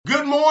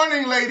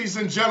morning, ladies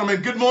and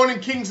gentlemen. Good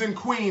morning, kings and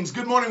queens.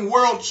 Good morning,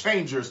 world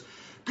changers.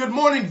 Good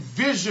morning,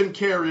 vision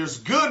carriers.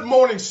 Good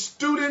morning,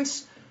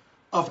 students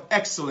of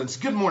excellence.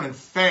 Good morning,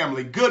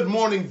 family. Good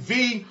morning,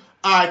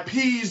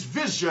 VIPs,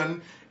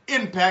 Vision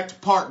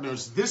Impact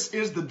Partners. This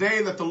is the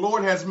day that the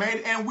Lord has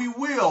made, and we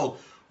will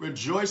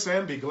rejoice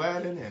and be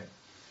glad in it.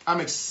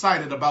 I'm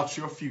excited about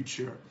your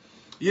future.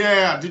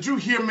 Yeah, did you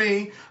hear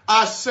me?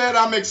 I said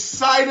I'm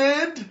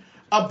excited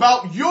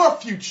about your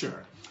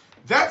future.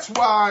 That's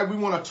why we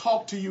want to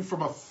talk to you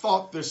from a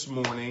thought this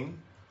morning.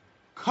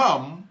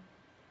 Come,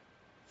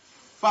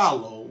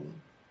 follow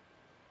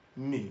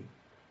me.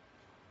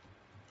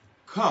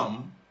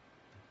 Come,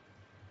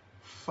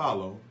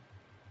 follow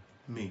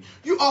me.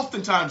 You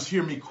oftentimes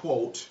hear me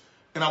quote,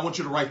 and I want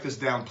you to write this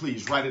down,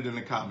 please. Write it in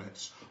the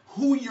comments.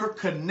 Who you're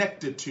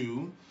connected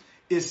to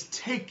is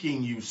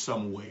taking you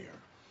somewhere.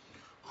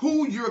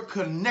 Who you're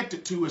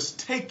connected to is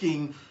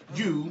taking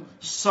you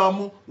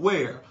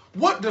somewhere.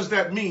 What does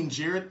that mean,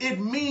 Jared? It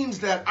means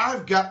that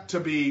I've got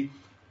to be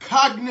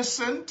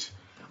cognizant,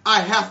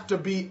 I have to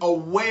be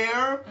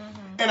aware,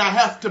 and I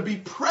have to be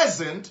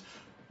present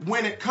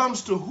when it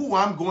comes to who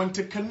I'm going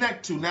to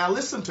connect to. Now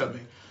listen to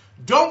me.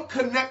 Don't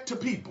connect to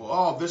people.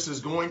 Oh, this is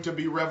going to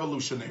be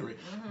revolutionary.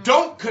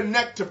 Don't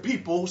connect to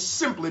people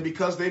simply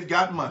because they've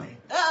got money.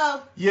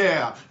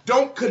 Yeah.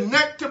 Don't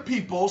connect to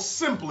people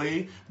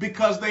simply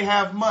because they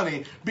have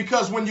money.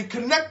 Because when you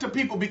connect to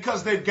people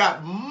because they've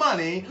got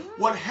money,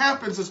 what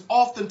happens is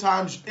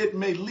oftentimes it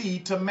may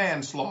lead to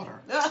manslaughter.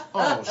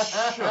 Oh,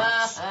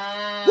 shucks.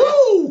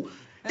 Woo!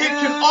 It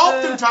can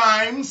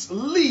oftentimes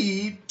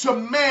lead to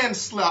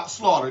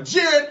manslaughter.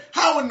 Jared,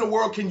 how in the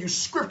world can you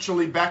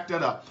scripturally back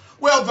that up?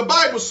 Well, the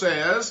Bible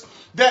says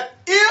that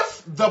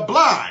if the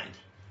blind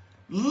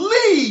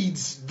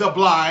leads the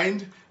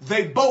blind,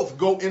 they both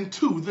go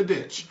into the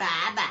ditch.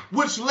 Bye-bye.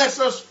 Which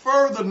lets us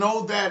further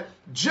know that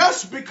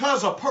just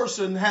because a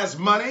person has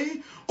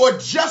money or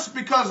just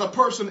because a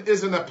person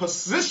is in a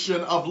position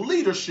of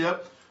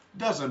leadership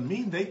doesn't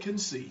mean they can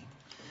see.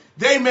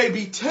 They may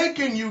be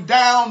taking you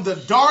down the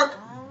dark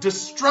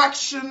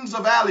distractions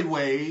of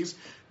alleyways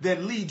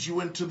that lead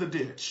you into the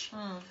ditch.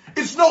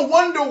 It's no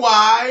wonder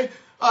why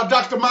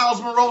Dr.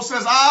 Miles Monroe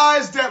says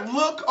eyes that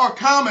look are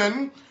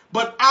common,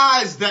 but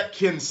eyes that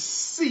can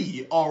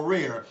see are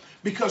rare.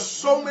 Because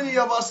so many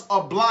of us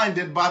are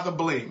blinded by the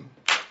bling.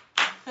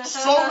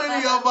 So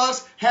many of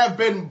us have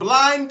been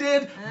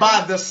blinded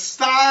by the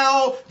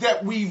style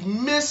that we've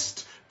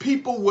missed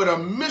people with a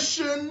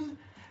mission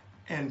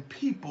and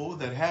people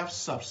that have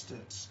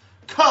substance.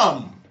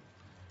 Come,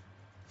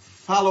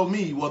 follow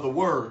me were the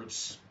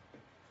words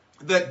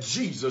that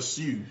Jesus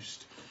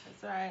used.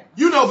 That's right.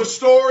 You know the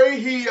story.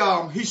 He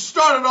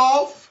started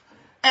off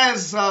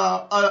as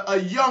a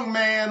young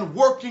man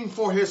working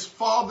for his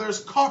father's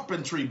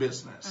carpentry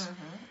business.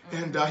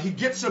 And he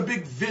gets a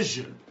big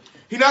vision.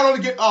 He not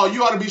only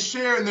you ought to be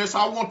sharing this.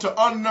 I want to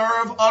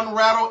unnerve,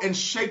 unrattle, and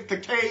shake the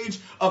cage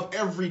of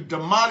every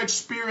demonic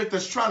spirit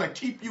that's trying to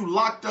keep you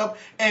locked up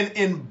and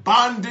in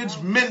bondage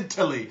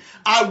mentally.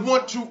 I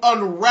want to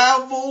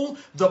unravel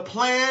the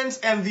plans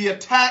and the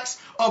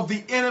attacks of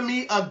the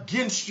enemy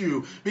against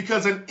you.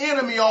 Because an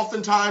enemy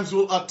oftentimes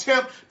will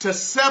attempt to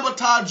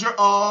sabotage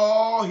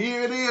your,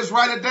 here it is,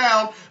 write it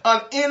down.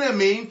 An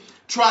enemy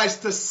tries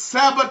to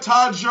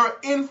sabotage your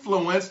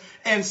influence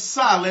and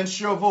silence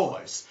your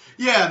voice.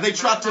 Yeah, they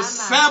try to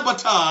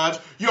sabotage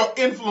your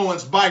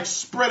influence by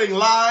spreading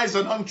lies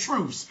and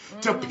untruths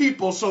to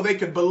people so they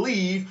can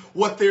believe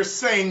what they're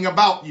saying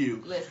about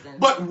you. Listen.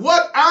 But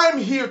what I'm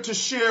here to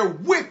share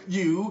with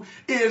you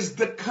is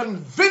the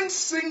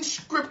convincing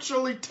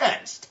scripturally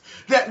text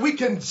that we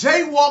can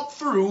jaywalk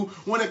through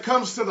when it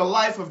comes to the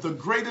life of the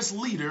greatest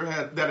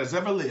leader that has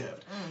ever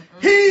lived.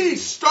 He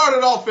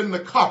started off in the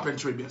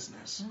carpentry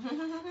business.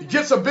 He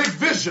gets a big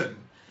vision.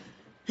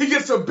 He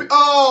gets a big,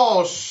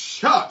 oh,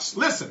 shucks.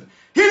 Listen,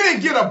 he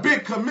didn't get a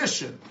big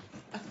commission.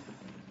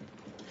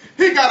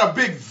 He got a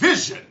big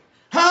vision.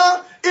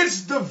 Huh?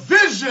 It's the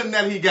vision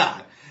that he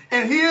got.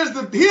 And here's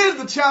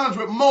the challenge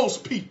with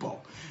most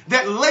people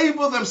that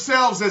label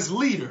themselves as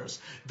leaders.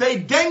 They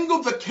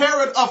dangle the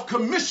carrot of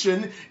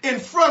commission in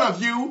front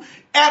of you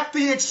at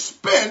the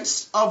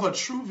expense of a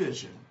true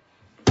vision.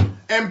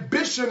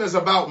 Ambition is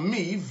about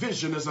me.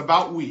 Vision is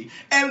about we.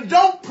 And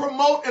don't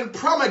promote and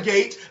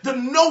promulgate the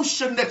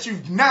notion that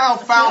you've now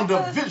found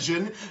a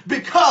vision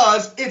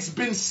because it's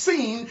been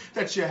seen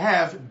that you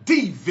have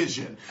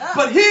division.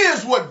 But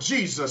here's what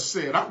Jesus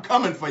said. I'm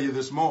coming for you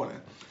this morning.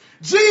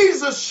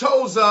 Jesus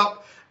shows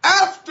up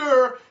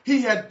after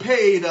he had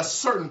paid a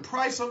certain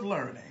price of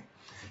learning.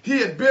 He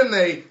had been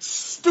a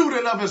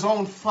student of his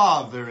own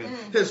father, and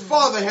his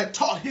father had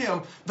taught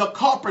him the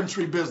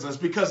carpentry business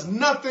because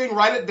nothing,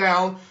 write it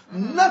down,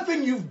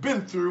 nothing you've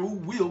been through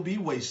will be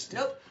wasted.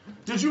 Nope.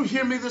 Did you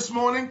hear me this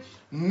morning?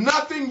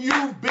 Nothing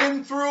you've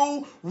been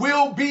through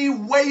will be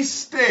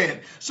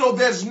wasted. So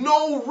there's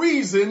no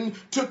reason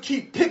to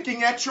keep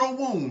picking at your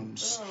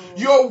wounds.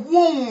 Your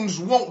wounds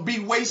won't be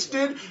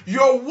wasted.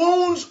 Your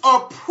wounds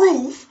are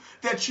proof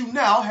that you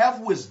now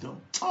have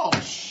wisdom. Oh,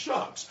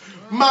 shucks.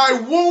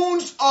 My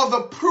wounds are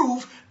the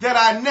proof that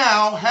I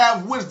now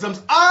have wisdom.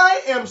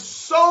 I am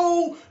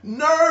so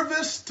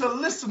nervous to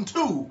listen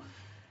to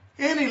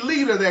any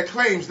leader that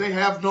claims they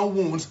have no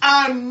wounds.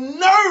 I'm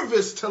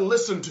nervous to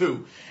listen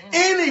to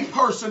any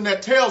person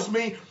that tells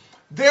me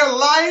their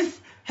life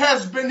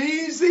has been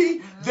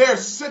easy, their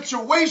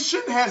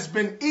situation has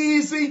been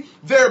easy,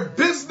 their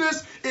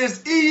business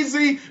is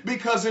easy,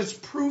 because it's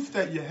proof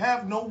that you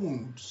have no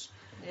wounds.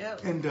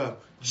 Yep. And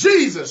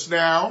Jesus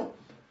now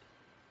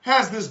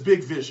has this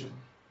big vision.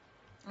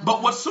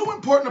 But what's so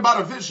important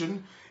about a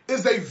vision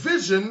is a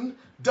vision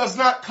does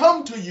not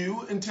come to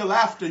you until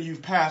after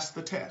you've passed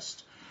the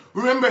test.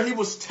 Remember, he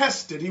was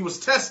tested. He was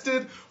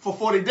tested for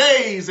 40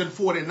 days and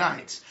 40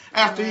 nights.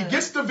 After he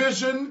gets the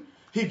vision,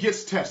 he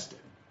gets tested.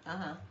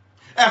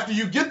 After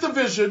you get the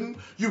vision,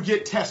 you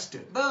get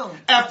tested. Boom.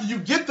 After you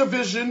get the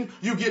vision,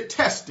 you get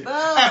tested. Boom.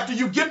 After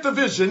you get the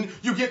vision,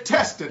 you get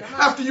tested.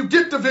 After you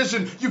get the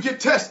vision, you get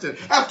tested.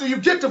 After you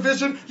get the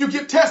vision, you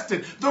get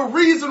tested. The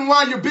reason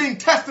why you're being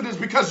tested is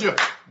because you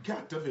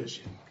got the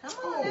vision.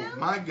 Come on,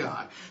 my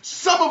God.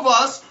 Some of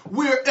us,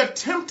 we're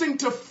attempting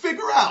to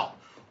figure out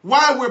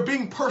why we're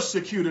being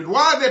persecuted,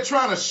 why they're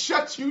trying to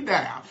shut you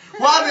down,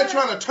 why they're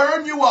trying to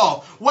turn you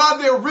off, why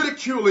they're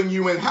ridiculing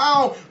you, and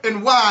how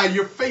and why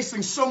you're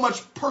facing so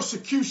much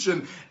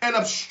persecution and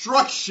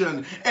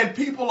obstruction, and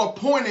people are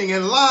pointing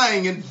and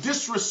lying and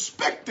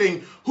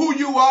disrespecting who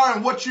you are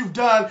and what you've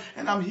done.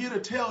 And I'm here to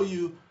tell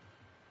you,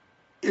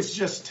 it's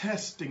just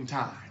testing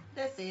time.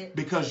 That's it.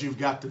 Because you've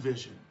got the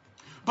vision.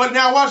 But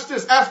now watch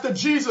this. After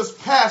Jesus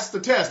passed the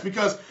test,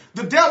 because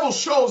the devil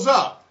shows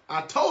up.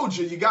 I told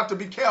you, you got to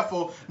be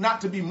careful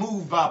not to be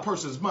moved by a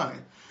person's money.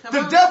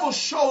 The devil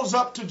shows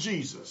up to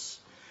Jesus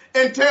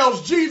and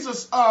tells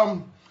Jesus, I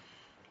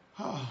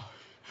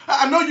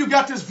know you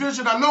got this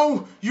vision. I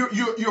know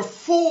you're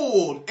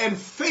full and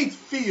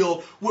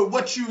faith-filled with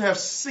what you have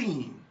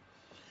seen.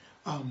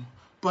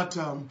 But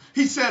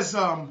he says,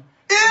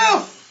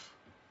 if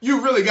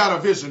you really got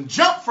a vision,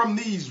 jump from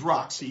these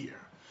rocks here.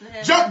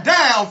 Jump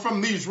down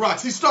from these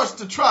rocks. He starts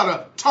to try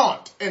to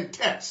taunt and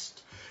test.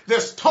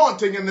 There's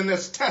taunting and then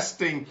there's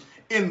testing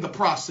in the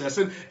process.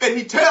 And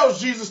he tells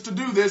Jesus to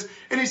do this.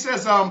 And he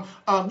says,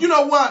 you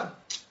know what?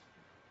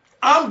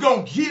 I'm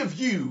going to give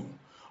you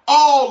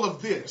all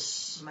of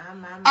this.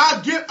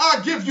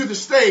 I'll give you the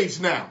stage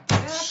now.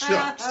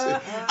 Shucks.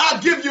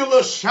 I'll give you a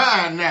little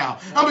shine now.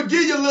 I'm going to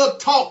give you a little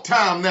talk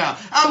time now.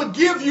 I'm going to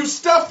give you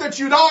stuff that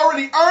you'd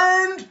already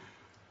earned,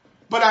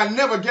 but I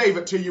never gave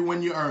it to you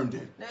when you earned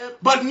it. Nope.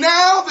 But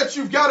now that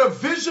you've got a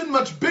vision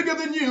much bigger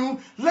than you,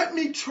 let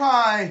me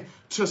try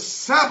to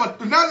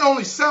not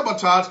only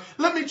sabotage,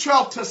 let me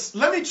try,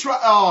 let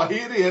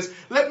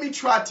me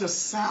try to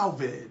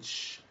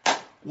salvage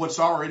what's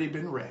already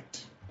been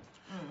wrecked.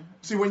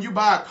 See, when you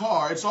buy a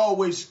car, it's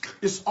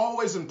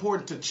always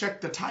important to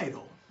check the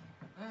title.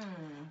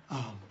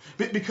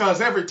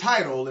 Because every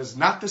title is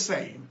not the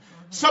same.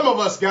 Some of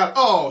us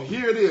got,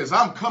 here it is,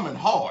 I'm coming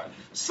hard.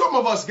 Some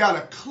of us got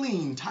a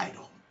clean title.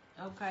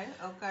 Okay.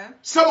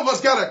 Some of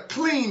us got a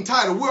clean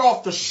title. We're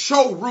off the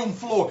showroom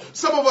floor.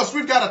 Some of us,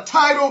 we've got a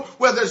title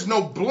where there's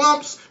no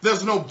blumps,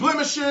 there's no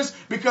blemishes,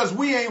 because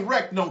we ain't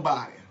wrecked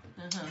nobody.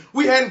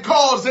 We hadn't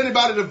caused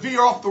anybody to veer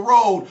off the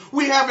road.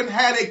 We haven't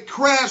had a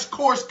crash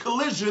course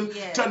collision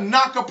to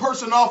knock a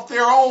person off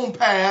their own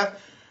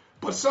path.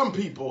 But some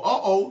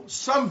people,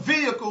 some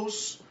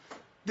vehicles,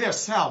 they're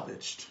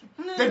salvaged.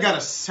 They've got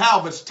a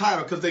salvage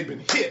title because they've been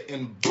hit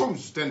and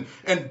bruised and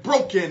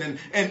broken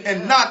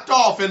and knocked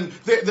off, and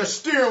their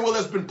steering wheel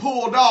has been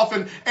pulled off,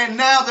 and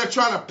now they're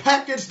trying to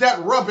package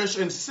that rubbish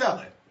and sell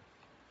it.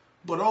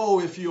 But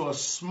if you're a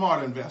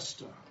smart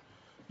investor,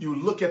 you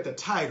look at the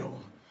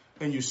title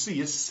and you see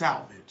it's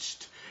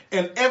salvaged.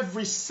 And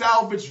every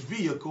salvaged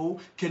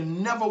vehicle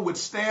can never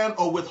withstand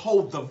or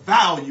withhold the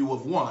value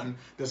of one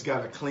that's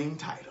got a clean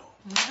title.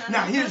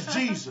 Now here's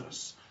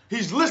Jesus.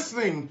 He's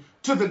listening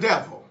to the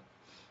devil.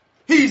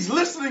 He's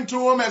listening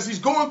to him as he's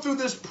going through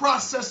this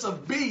process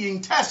of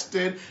being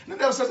tested. And the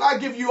devil says, I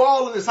give you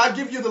all of this. I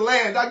give you the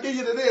land. I give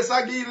you to this.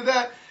 I give you to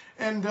that.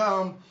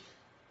 And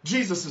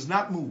Jesus is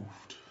not moved.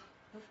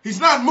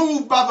 He's not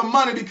moved by the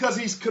money because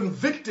he's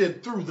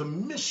convicted through the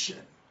mission.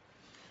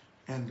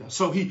 And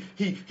so he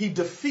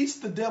defeats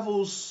the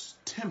devil's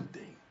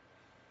tempting.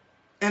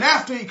 And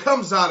after he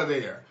comes out of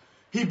there,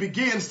 he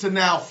begins to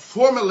now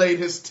formulate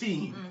his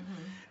team.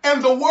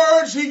 And the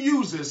words he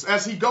uses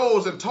as he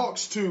goes and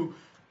talks to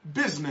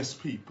business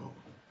people,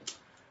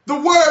 the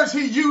words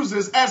he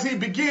uses as he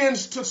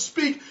begins to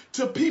speak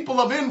to people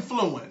of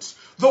influence,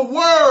 the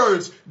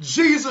words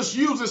Jesus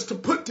uses to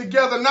put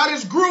together not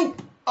his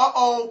group,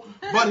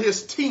 but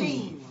his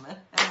team.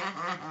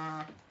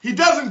 He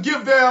doesn't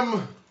give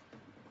them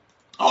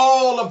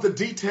all of the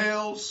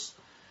details.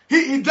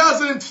 He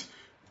doesn't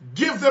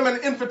give them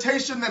an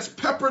invitation that's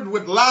peppered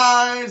with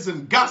lies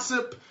and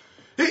gossip.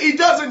 He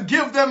doesn't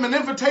give them an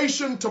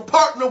invitation to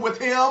partner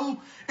with him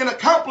in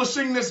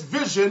accomplishing this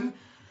vision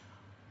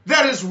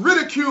that is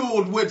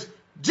ridiculed with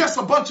just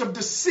a bunch of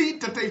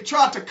deceit that they've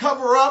tried to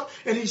cover up,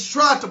 and he's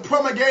tried to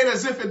promulgate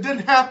as if it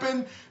didn't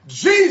happen.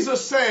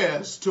 Jesus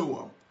says to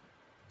him,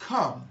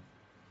 come,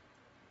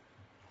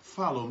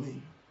 follow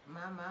me.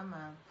 My.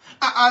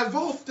 I've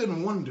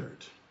often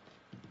wondered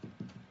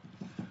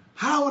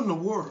how in the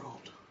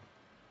world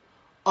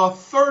a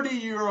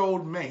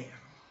 30-year-old man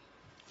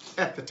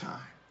at the time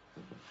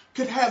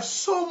could have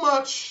so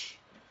much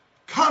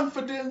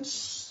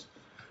confidence,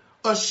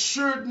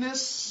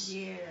 assuredness,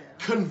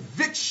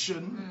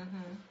 conviction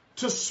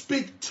to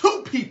speak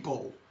to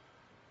people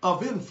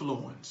of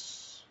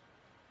influence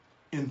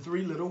in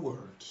 3 little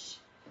words.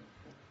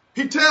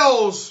 He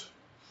tells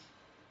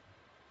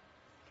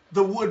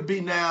the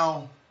would-be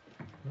now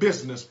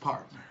business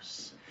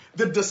partners,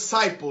 the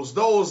disciples,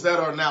 those that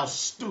are now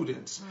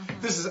students.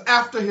 This is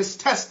after his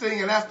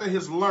testing and after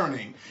his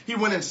learning. He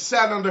went and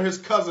sat under his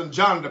cousin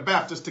John the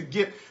Baptist to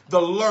get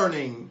the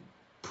learning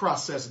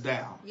process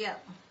down. Yeah.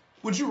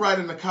 Would you write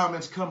in the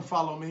comments, come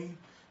follow me?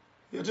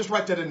 Yeah, just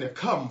write that in there.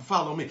 Come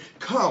follow me.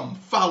 Come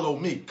follow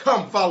me.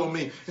 Come follow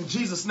me. And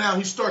Jesus now,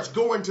 he starts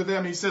going to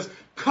them. He says,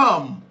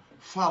 come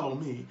follow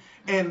me.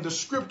 And the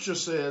scripture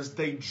says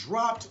they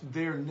dropped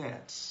their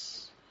nets.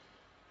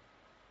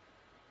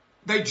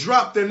 They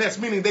dropped their nets,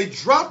 meaning they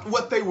dropped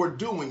what they were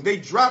doing. They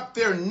dropped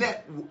their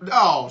net.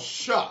 Oh,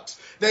 shucks.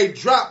 They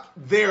dropped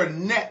their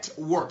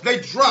network. They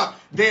dropped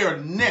their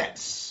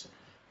nets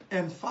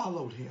and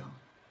followed him.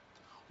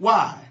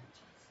 Why?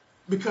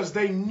 Because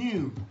they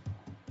knew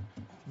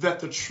that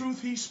the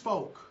truth he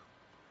spoke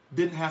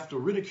didn't have to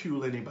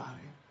ridicule anybody.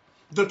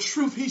 The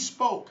truth he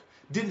spoke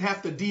didn't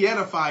have to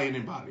de-edify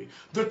anybody.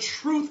 The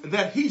truth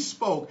that he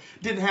spoke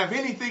didn't have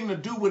anything to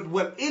do with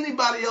what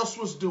anybody else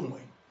was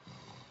doing.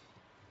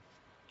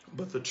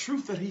 But the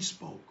truth that he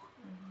spoke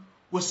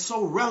was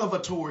so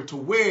revelatory to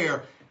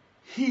where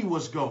he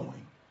was going.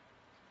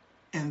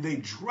 And they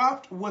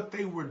dropped what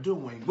they were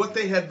doing, what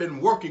they had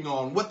been working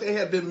on, what they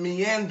had been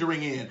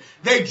meandering in.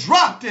 They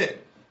dropped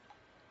it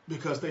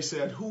because they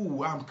said,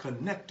 who I'm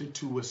connected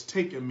to is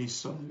taking me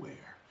somewhere.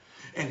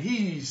 And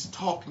he's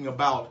talking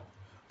about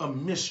a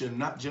mission,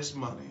 not just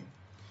money.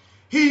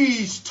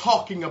 He's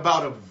talking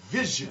about a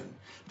vision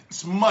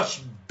that's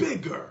much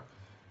bigger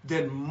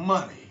than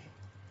money.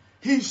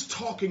 He's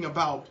talking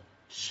about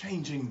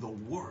changing the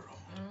world.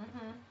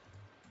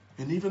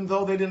 And even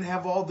though they didn't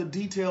have all the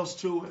details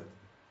to it,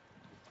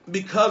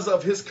 because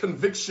of his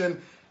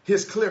conviction,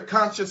 his clear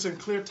conscience and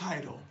clear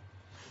title,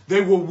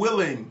 they were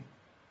willing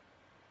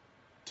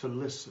to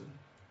listen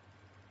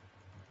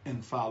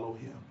and follow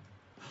him.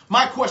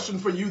 My question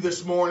for you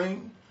this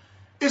morning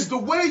is the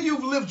way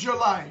you've lived your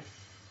life,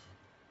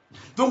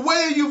 the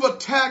way you've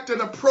attacked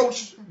and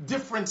approached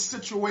different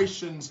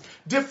situations,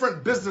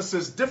 different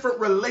businesses, different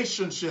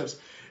relationships,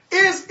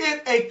 is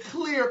it a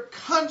clear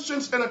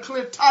conscience and a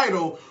clear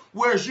title,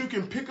 whereas you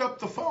can pick up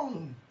the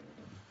phone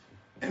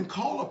and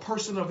call a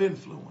person of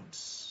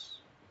influence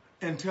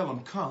and tell them,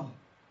 come,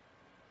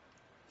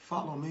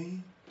 follow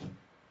me?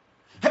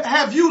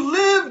 Have you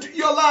lived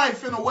your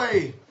life in a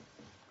way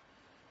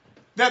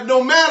that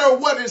no matter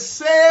what is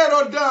said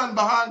or done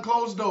behind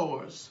closed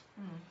doors,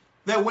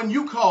 that when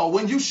you call,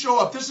 when you show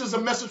up, this is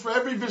a message for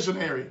every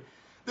visionary.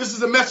 This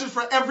is a message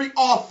for every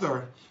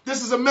author.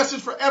 This is a message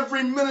for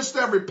every minister,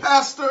 every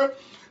pastor.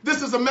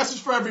 This is a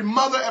message for every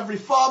mother, every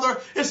father.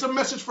 It's a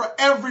message for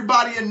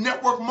everybody in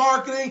network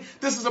marketing.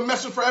 This is a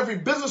message for every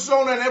business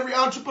owner and every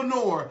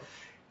entrepreneur.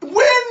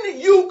 When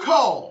you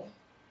call,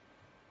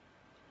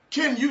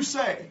 can you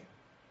say,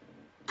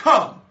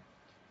 come,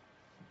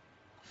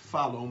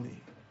 follow me?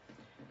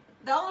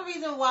 The only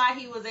reason why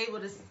he was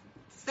able to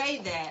say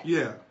that,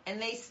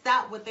 and they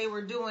stopped what they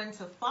were doing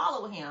to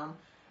follow him,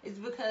 is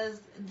because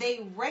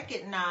they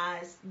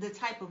recognized the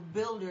type of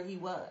builder he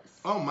was.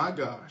 Oh my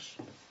gosh.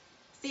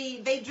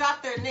 See, they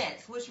dropped their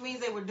nets, which means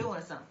they were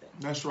doing something.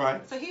 That's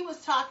right. So he was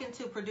talking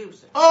to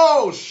producers.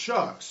 Oh,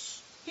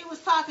 shucks. He was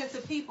talking to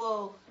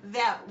people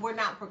that were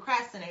not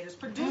procrastinators.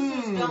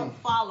 Producers don't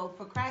follow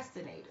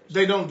procrastinators.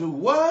 They don't do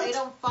what? They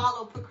don't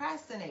follow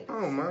procrastinators.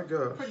 Oh, my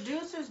God.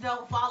 Producers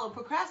don't follow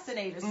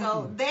procrastinators.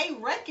 So they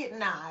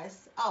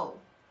recognize, oh,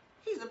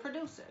 he's a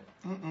producer.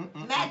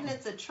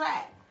 Magnets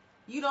attract.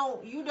 You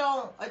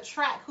don't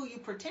attract who you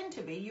pretend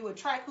to be. You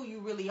attract who you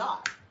really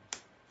are.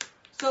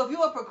 So if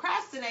you're a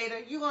procrastinator,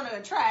 you're going to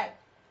attract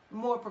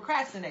more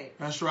procrastinators.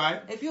 That's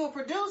right. If you're a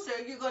producer,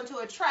 you're going to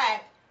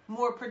attract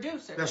more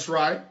producers. That's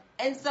right.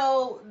 And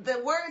so the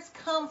words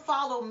 "come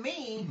follow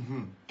me"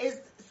 is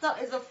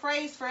a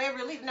phrase for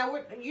every leader. Now,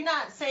 you're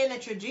not saying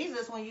that you're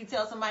Jesus when you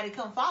tell somebody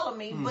come follow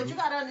me, but you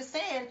got to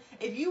understand,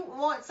 if you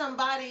want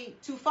somebody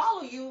to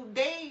follow you,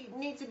 they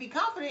need to be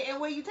confident in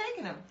where you're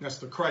taking them. That's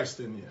the Christ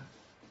in you.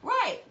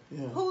 Right.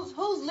 Yeah.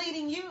 Who's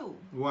leading you?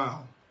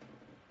 Wow.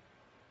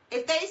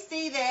 If they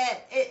see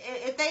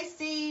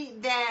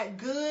that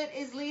good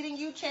is leading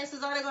you,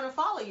 chances are they're going to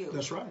follow you.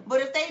 That's right. But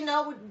if they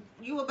know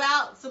you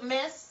about some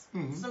mess,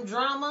 some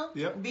drama,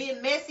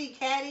 being messy,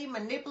 catty,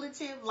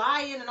 manipulative,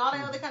 lying, and all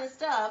that other kind of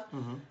stuff,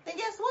 then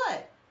guess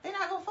what? They're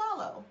not going to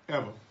follow.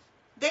 Ever.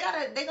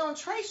 They're gonna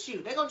trace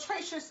you. They're gonna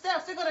trace your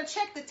steps. They're gonna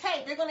check the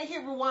tape. They're gonna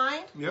hit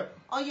rewind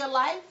on your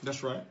life.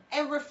 That's right.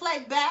 And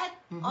reflect back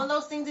on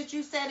those things that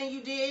you said and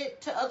you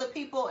did to other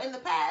people in the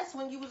past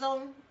when you was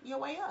on your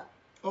way up.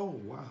 Oh,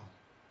 wow.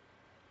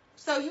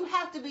 So you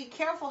have to be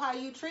careful how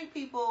you treat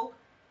people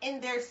in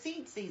their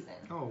seed season.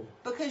 Oh.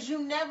 Because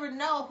you never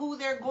know who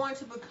they're going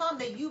to become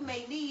that you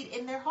may need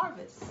in their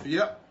harvest.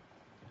 Yep.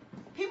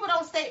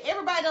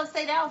 Everybody don't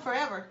stay down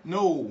forever.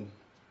 No.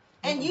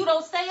 And you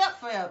don't stay up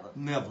forever.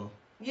 Never.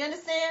 You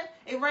understand?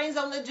 It rains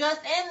on the just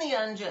and the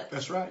unjust.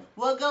 That's right.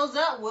 What goes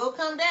up will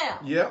come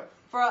down. Yep.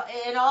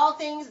 In all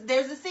things,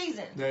 there's a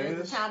season.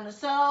 There's a time to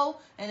sow,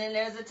 and then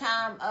there's a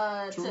time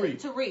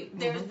to reap.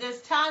 Mm-hmm.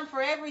 There's time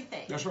for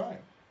everything. That's right.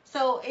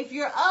 So if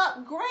you're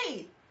up,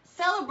 great.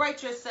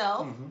 Celebrate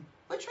yourself,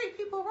 but treat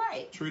people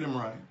right. Treat them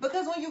right.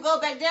 Because when you go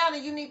back down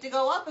and you need to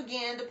go up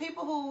again, the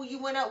people who you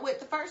went up with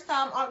the first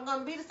time aren't going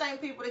to be the same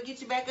people that get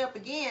you back up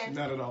again.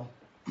 Not at all.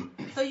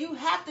 So you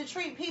have to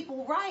treat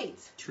people right.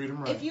 Treat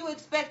them right. If you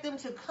expect them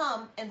to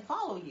come and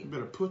follow you. You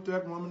better put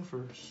that woman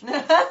first.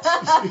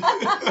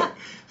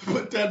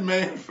 Put that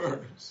man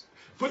first.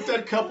 Put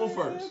that couple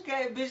first.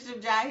 Okay,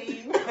 Bishop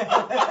Jaheem.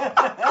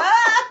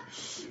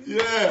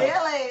 Yeah.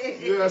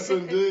 Really? Yes,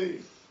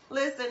 indeed.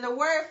 Listen, the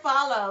word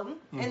follow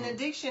in the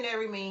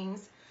dictionary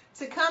means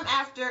to come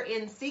after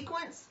in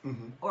sequence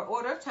or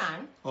order of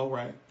time. All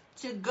right.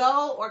 To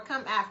go or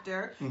come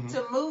after,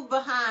 to move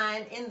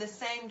behind in the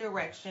same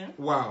direction.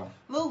 Wow.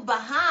 Move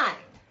behind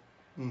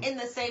in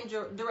the same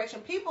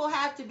direction. People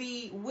have to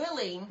be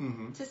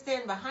willing to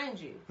stand behind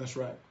you. That's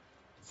right.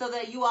 So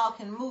that you all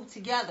can move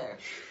together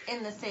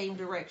in the same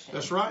direction.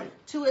 That's right.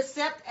 To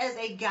accept as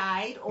a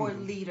guide or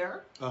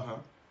leader.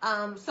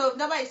 Uh-huh. So if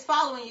nobody's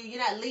following you, you're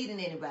not leading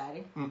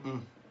anybody.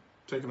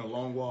 Taking a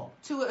long walk.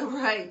 To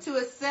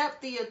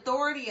accept the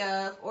authority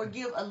of or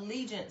give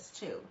allegiance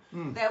to.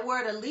 That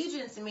word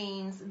allegiance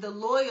means the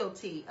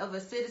loyalty of a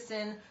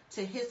citizen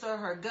to his or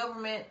her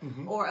government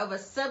or of a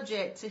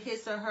subject to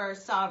his or her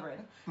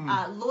sovereign.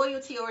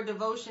 Loyalty or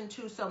devotion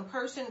to some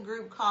person,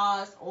 group,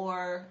 cause,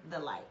 or the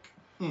like.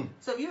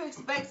 So if you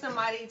expect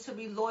somebody to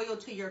be loyal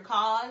to your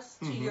cause,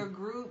 to your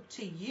group,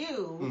 to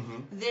you,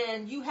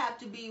 then you have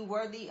to be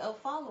worthy of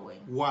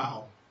following.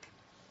 Wow.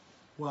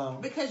 Wow.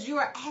 Because you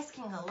are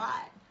asking a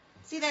lot.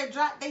 See, they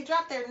dropped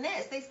their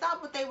nets. They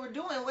stopped what they were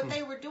doing. What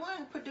they were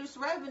doing produced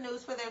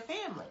revenues for their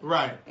family.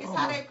 Right. It's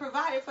how they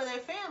provided for their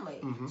family.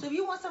 So if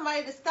you want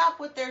somebody to stop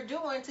what they're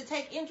doing, to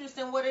take interest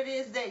in what it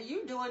is that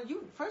you're doing,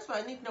 you first of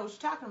all need to know what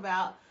you're talking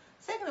about.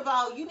 Second of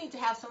all, you need to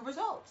have some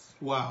results.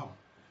 Wow.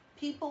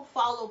 People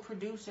follow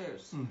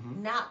producers,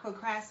 not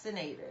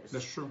procrastinators.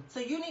 That's true. So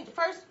you need to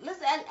first, let's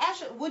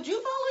ask you, would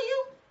you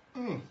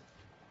follow you?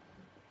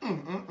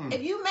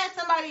 If you met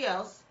somebody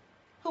else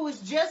who is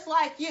just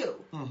like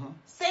you,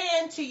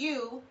 saying to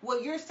you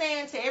what you're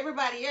saying to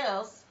everybody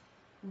else,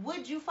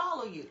 would you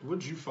follow you?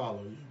 Would you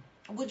follow you?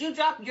 Would you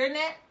drop your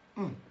net?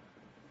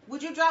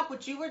 Would you drop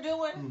what you were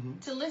doing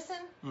to listen,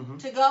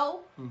 to go,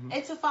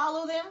 and to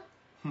follow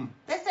them?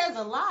 That says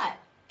a lot.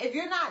 If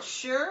you're not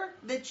sure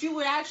that you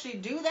would actually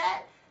do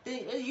that, then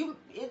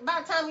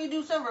by the time you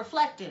do some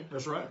reflecting.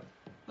 That's right.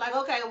 Like,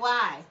 okay,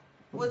 why?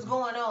 What's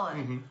going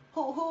on?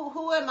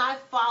 Who am I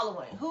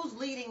following? Who's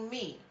leading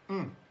me?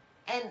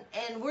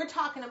 And we're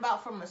talking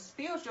about from a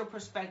spiritual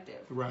perspective.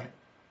 Right.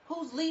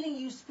 Who's leading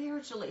you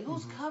spiritually?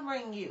 Who's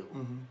covering you?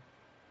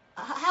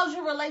 How's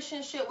your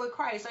relationship with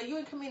Christ? Are you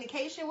in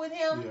communication with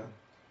him? Yeah.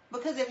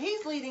 Because if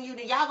he's leading you,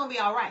 then y'all gonna be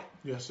all right.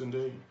 Yes,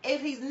 indeed.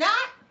 If he's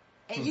not,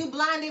 and you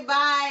blinded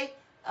by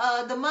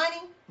the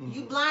money,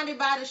 you blinded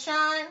by the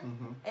shine,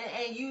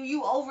 and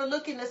you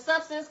overlooking the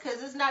substance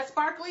because it's not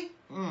sparkly,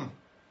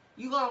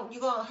 you're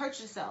gonna hurt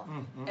yourself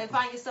and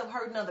find yourself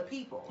hurting other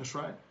people. That's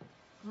right.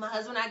 My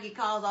husband and I get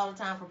calls all the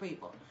time from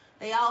people.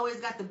 They always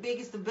got the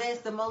biggest, the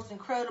best, the most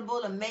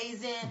incredible,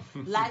 amazing,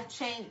 life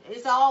change.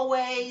 It's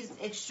always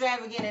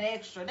extravagant and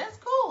extra. That's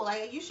cool.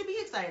 Like, you should be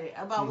excited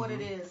about what it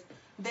is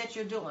that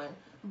you're doing.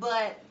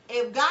 But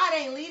if God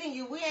ain't leading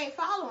you, we ain't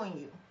following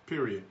you.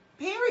 Period.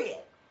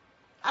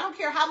 I don't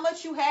care how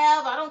much you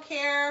have. I don't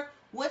care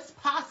what's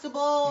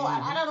possible.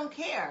 I don't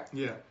care.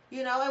 Yeah.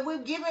 You know,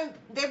 and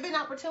there have been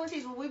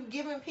opportunities where we've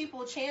given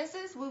people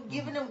chances. We've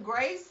given them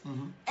grace.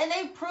 And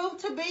they proved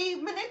to be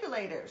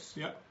manipulators.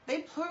 Yep. They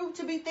proved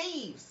to be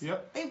thieves.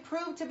 Yep. They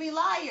proved to be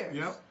liars.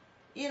 Yep.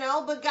 You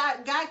know, but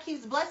God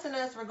keeps blessing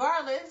us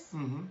regardless.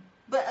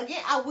 But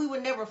again, we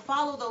would never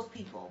follow those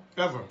people.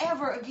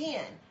 Ever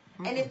again.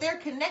 And if they're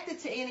connected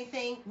to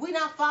anything, we're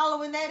not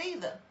following that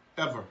either.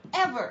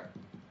 Ever.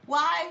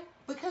 Why?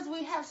 Because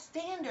we have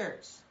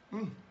standards.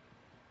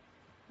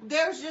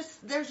 There's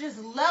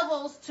just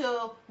levels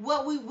to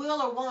what we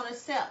will or won't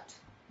accept.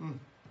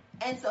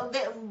 And so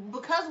that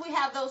because we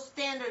have those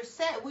standards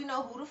set, we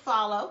know who to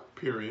follow.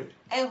 Period.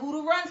 And who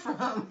to run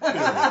from.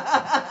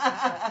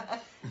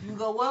 You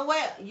go one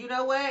way. You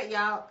know what,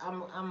 y'all?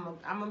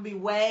 I'm gonna be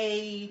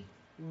way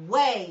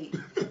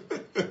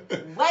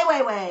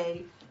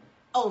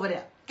over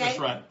there. Okay? That's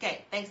right.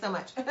 Okay, thanks so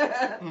much.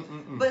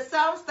 But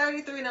Psalms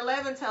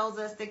 33:11 tells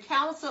us the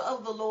counsel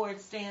of the Lord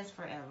stands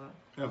forever.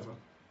 Ever.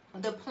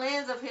 The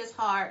plans of his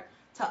heart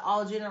to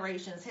all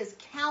generations. His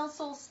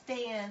counsel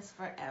stands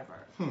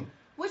forever.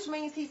 Which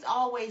means he's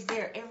always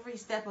there every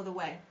step of the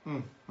way.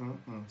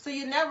 So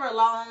you're never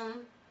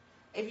alone.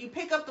 If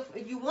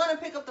you want to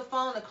pick up the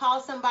phone to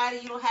call somebody,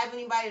 you don't have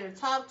anybody to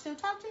talk to him.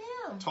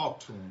 Talk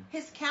to him.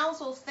 His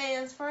counsel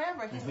stands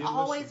forever. He's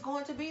always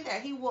going to be there.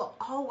 He will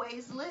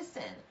always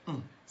listen.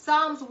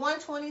 Psalms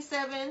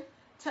 127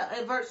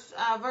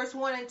 verse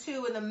 1 and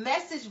 2 in the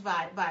Message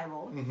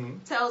Bible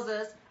tells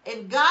us,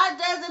 if God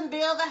doesn't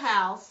build a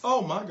house,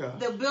 oh my God,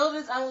 the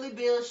builders only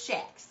build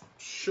shacks.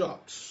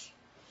 Shucks.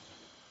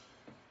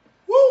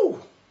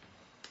 Woo!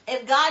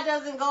 If God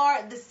doesn't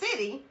guard the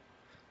city,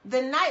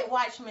 the night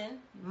watchman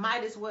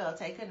might as well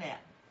take a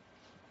nap.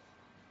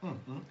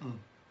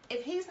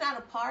 If he's not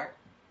a part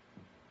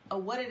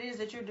of what it is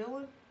that you're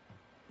doing,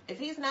 if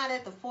he's not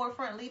at the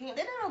forefront leading it,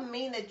 that doesn't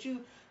mean that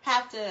you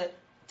have to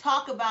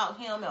talk about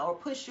him or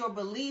push your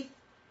belief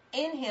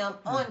in him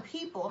on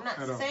people. I'm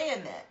not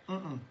saying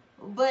that.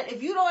 But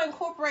if you don't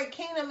incorporate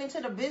kingdom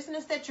into the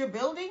business that you're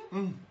building,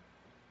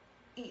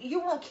 you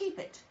won't keep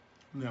it.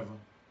 Never.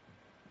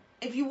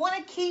 If you want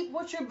to keep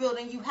what you're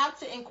building, you have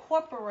to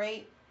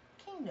incorporate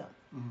kingdom.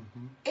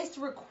 It's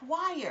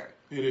required.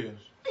 It is.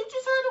 You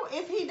just heard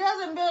him. If he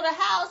doesn't build a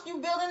house, you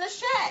building a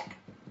shack.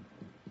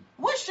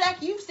 What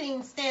shack you've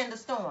seen stand the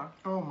storm?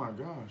 Oh my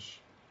gosh.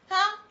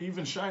 Huh?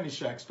 Even shiny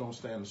shacks don't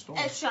stand the storm.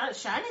 And shiny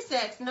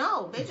shacks,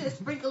 no. They just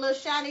sprinkle a little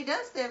shiny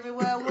dust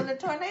everywhere when the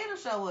tornado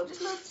show up.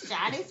 Just little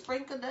shiny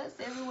sprinkle dust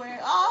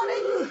everywhere. Oh,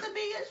 they used to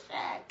be a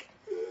shack.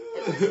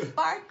 It was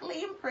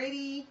sparkly and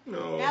pretty.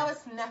 No. Now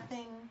it's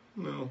nothing.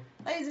 No.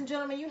 Ladies and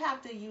gentlemen, you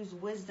have to use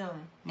wisdom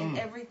in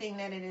everything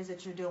that it is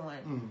that you're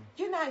doing.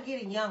 You're not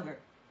getting younger.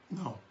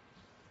 No.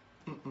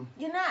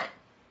 You're not.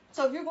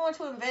 So if you're going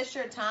to invest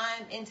your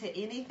time into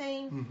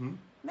anything,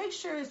 make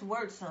sure it's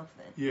worth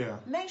something. Yeah.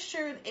 Make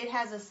sure it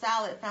has a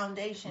solid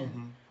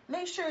foundation.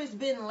 Make sure it's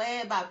been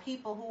led by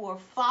people who are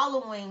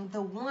following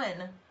the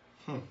one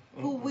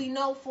who we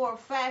know for a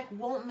fact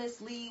won't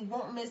mislead,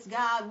 won't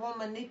misguide, won't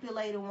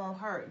manipulate, and won't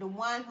hurt. The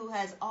one who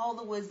has all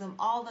the wisdom,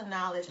 all the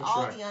knowledge,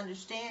 the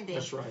understanding.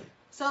 That's right.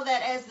 So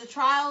that as the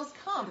trials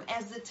come,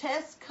 as the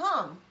tests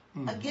come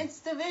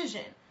against the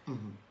vision,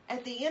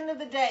 at the end of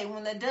the day,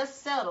 when the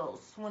dust settles,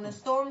 when the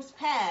storms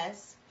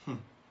pass,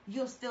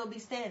 you'll still be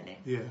standing.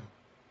 Yeah.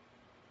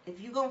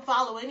 If you're going to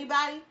follow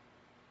anybody,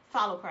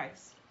 follow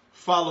Christ.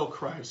 Follow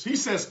Christ. He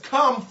says,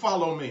 come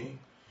follow me.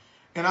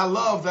 And I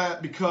love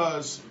that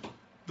because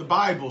the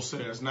Bible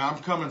says, now I'm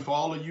coming for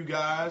all of you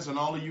guys and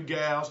all of you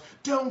gals,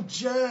 don't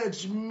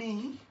judge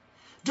me.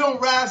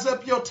 Don't rise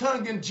up your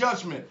tongue in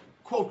judgment.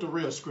 Quote the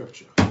real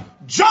scripture.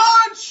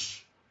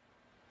 Judge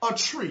a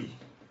tree.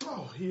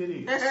 Oh, here it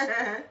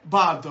is.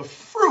 By the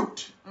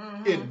fruit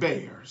it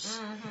bears.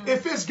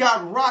 If it's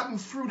got rotten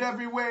fruit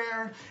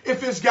everywhere,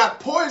 if it's got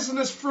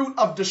poisonous fruit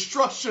of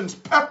destructions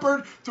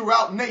peppered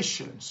throughout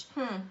nations,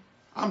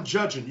 I'm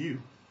judging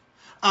you.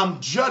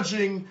 I'm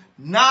judging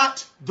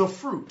not the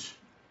fruit.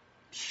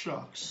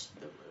 Shucks.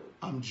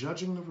 I'm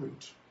judging the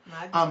root.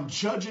 I'm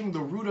judging the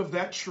root of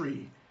that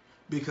tree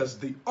because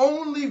the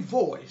only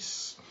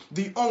voice,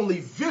 the only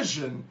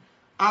vision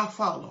I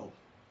follow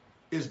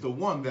is the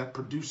one that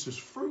produces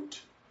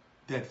fruit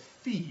that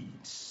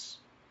feeds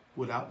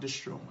without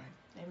destroying.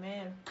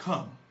 Amen.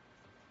 Come,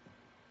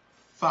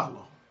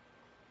 follow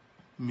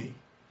me.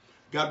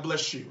 God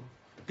bless you.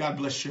 God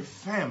bless your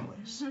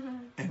families.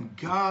 And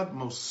God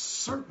most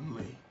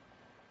certainly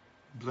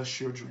bless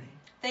your dream.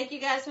 Thank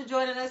you guys for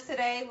joining us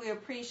today. We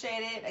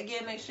appreciate it.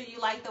 Again, make sure you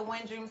like the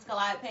When Dreams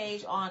Collide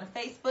page on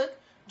Facebook.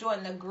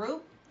 Join the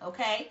group,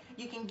 okay?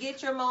 You can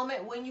get your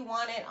moment when you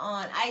want it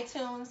on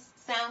iTunes,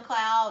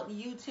 SoundCloud,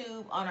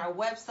 YouTube, on our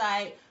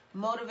website,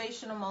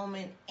 Motivational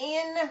Moment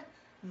in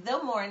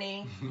the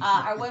Morning.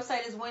 Our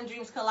website is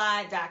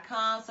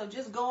whendreamscollide.com. So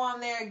just go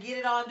on there, get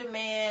it on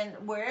demand,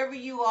 wherever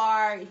you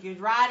are. If you're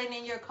riding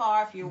in your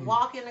car, if you're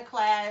walking to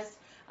class,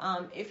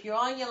 if you're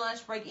on your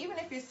lunch break, even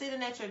if you're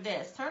sitting at your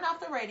desk, turn off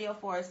the radio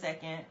for a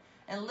second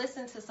and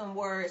listen to some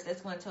words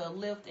that's going to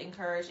uplift,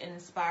 encourage, and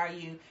inspire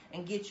you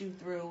and get you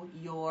through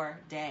your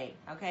day.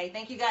 Okay?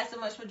 Thank you guys so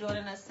much for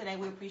joining us today.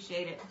 We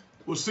appreciate it.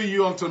 We'll see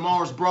you on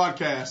tomorrow's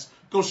broadcast.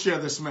 Go share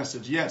this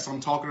message. Yes, I'm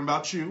talking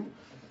about you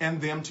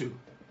and them too.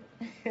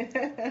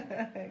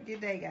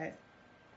 Good day, guys.